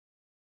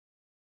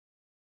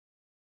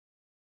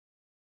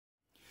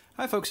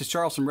Hi folks, it's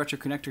Charles from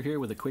RetroConnector here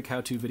with a quick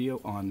how-to video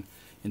on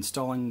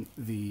installing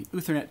the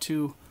Uthernet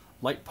 2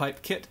 light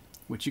pipe kit,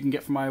 which you can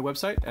get from my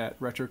website at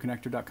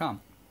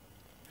RetroConnector.com.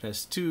 It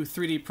has two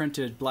 3D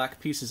printed black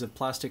pieces of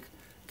plastic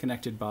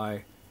connected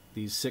by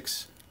these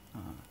 6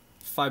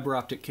 fiber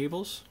optic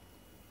cables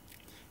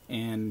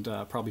and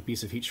probably a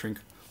piece of heat shrink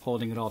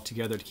holding it all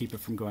together to keep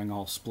it from going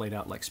all splayed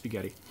out like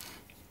spaghetti.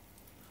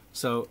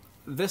 So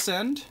this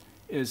end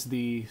is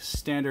the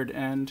standard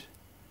end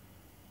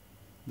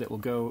that will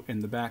go in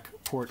the back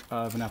port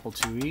of an Apple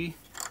IIe.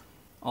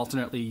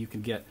 Alternately, you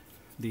can get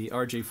the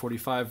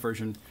RJ45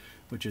 version,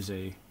 which is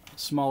a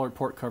smaller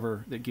port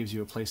cover that gives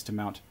you a place to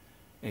mount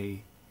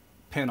a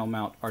panel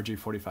mount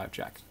RJ45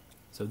 jack.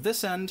 So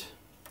this end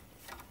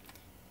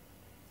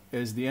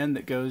is the end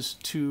that goes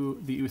to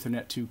the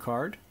Uthernet 2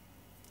 card,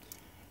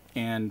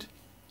 and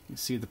you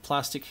see the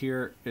plastic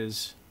here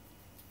is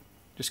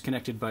just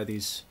connected by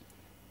these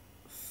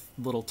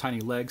little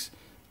tiny legs.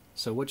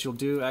 So what you'll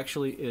do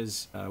actually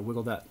is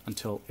wiggle that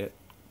until it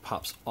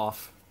pops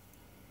off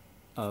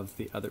of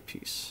the other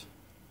piece.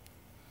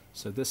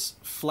 So this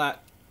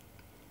flat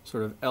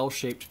sort of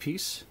L-shaped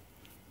piece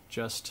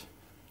just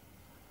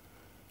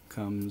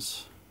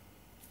comes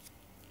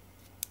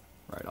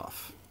right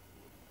off.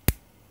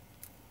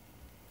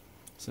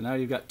 So now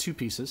you've got two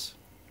pieces.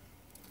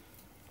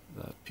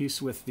 The piece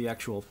with the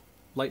actual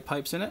light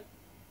pipes in it,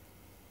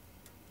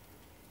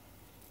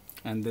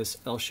 and this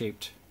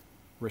L-shaped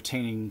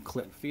retaining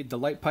clip. Feed the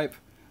light pipe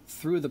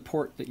through the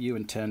port that you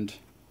intend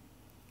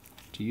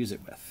to use it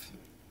with.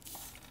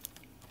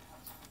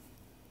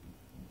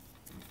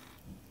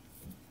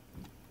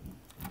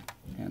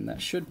 And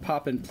that should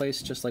pop in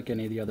place just like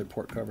any of the other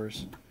port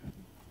covers.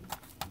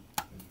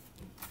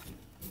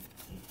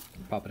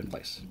 Pop it in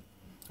place.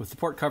 With the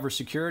port cover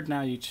secured,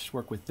 now you just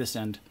work with this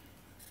end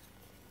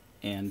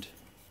and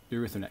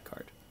your Ethernet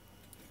card.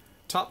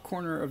 Top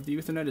corner of the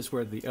Ethernet is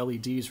where the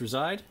LEDs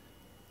reside.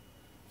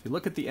 If you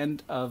look at the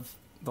end of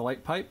the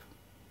light pipe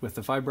with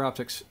the fiber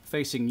optics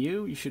facing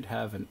you, you should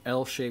have an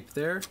L shape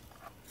there,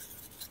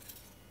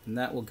 and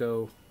that will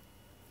go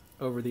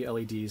over the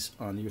LEDs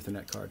on the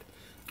Ethernet card.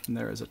 And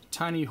there is a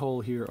tiny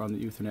hole here on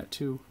the Ethernet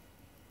 2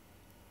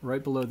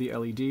 right below the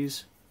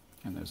LEDs,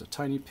 and there's a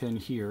tiny pin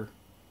here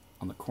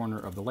on the corner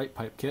of the light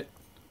pipe kit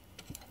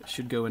that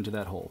should go into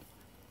that hole.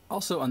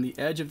 Also on the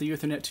edge of the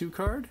Ethernet 2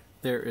 card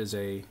there is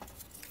a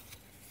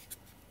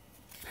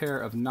pair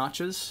of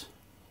notches,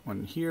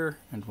 one here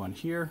and one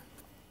here,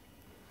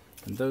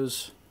 and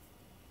those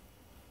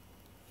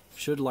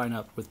should line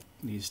up with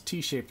these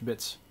T-shaped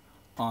bits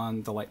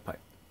on the light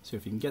pipe. So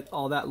if you can get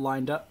all that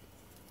lined up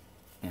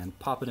and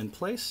pop it in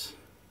place.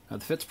 Now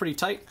the fit's pretty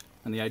tight,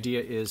 and the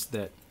idea is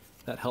that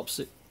that helps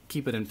it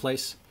keep it in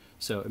place.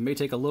 So it may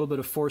take a little bit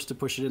of force to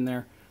push it in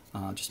there.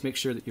 Just make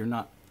sure that you're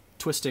not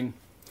twisting,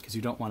 because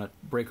you don't want to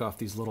break off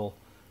these little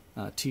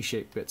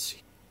T-shaped bits.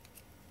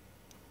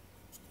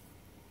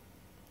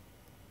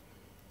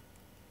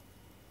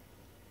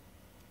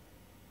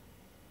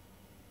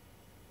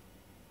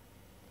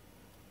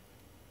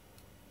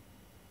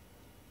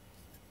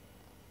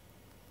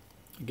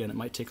 Again, it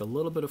might take a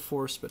little bit of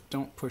force, but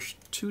don't push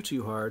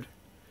too hard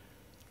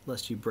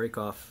lest you break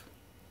off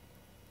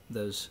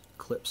those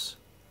clips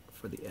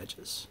for the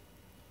edges.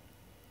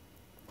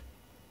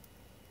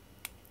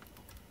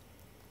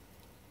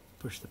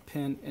 Push the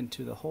pin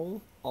into the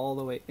hole all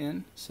the way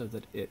in so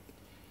that it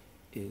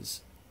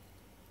is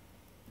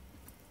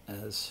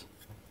as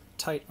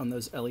tight on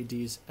those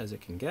LEDs as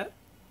it can get.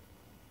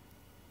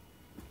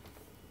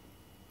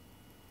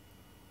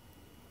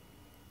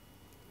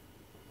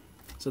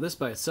 So this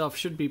by itself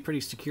should be pretty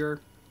secure,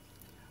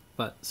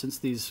 but since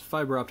these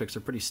fiber optics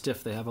are pretty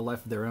stiff, they have a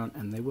life of their own,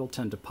 and they will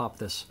tend to pop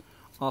this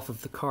off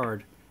of the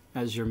card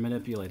as you're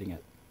manipulating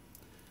it.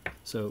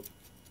 So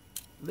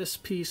this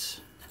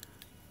piece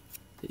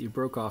that you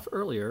broke off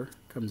earlier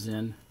comes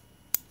in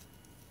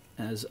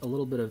as a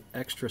little bit of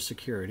extra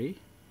security,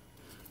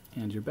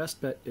 and your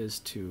best bet is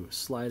to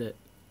slide it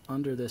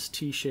under this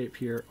T shape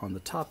here on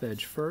the top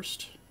edge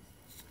first.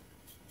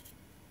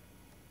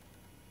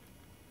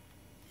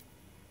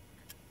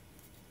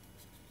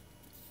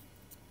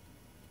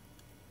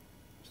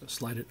 So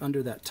slide it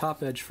under that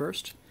top edge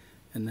first,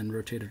 and then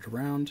rotate it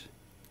around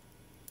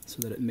so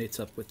that it mates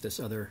up with this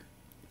other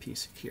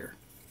piece here.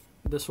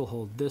 This will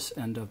hold this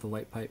end of the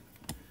light pipe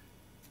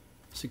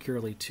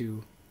securely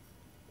to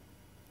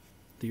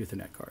the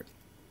Ethernet card.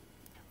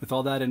 With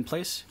all that in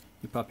place,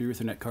 you pop your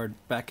Ethernet card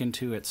back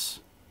into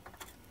its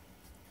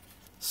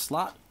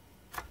slot,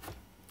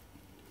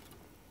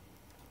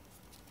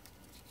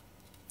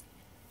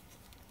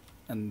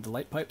 and the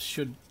light pipes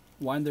should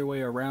wind their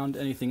way around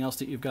anything else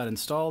that you've got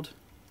installed.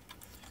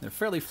 They're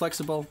fairly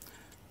flexible,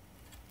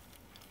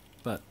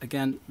 but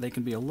again, they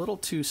can be a little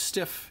too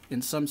stiff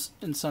in some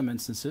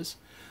instances.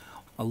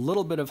 A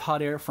little bit of hot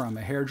air from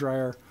a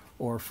hairdryer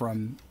or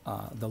from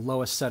the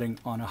lowest setting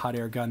on a hot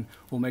air gun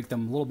will make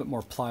them a little bit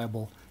more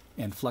pliable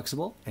and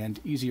flexible and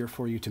easier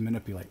for you to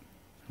manipulate.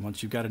 And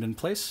once you've got it in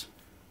place,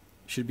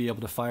 you should be able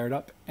to fire it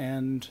up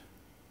and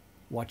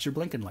watch your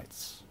blinking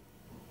lights.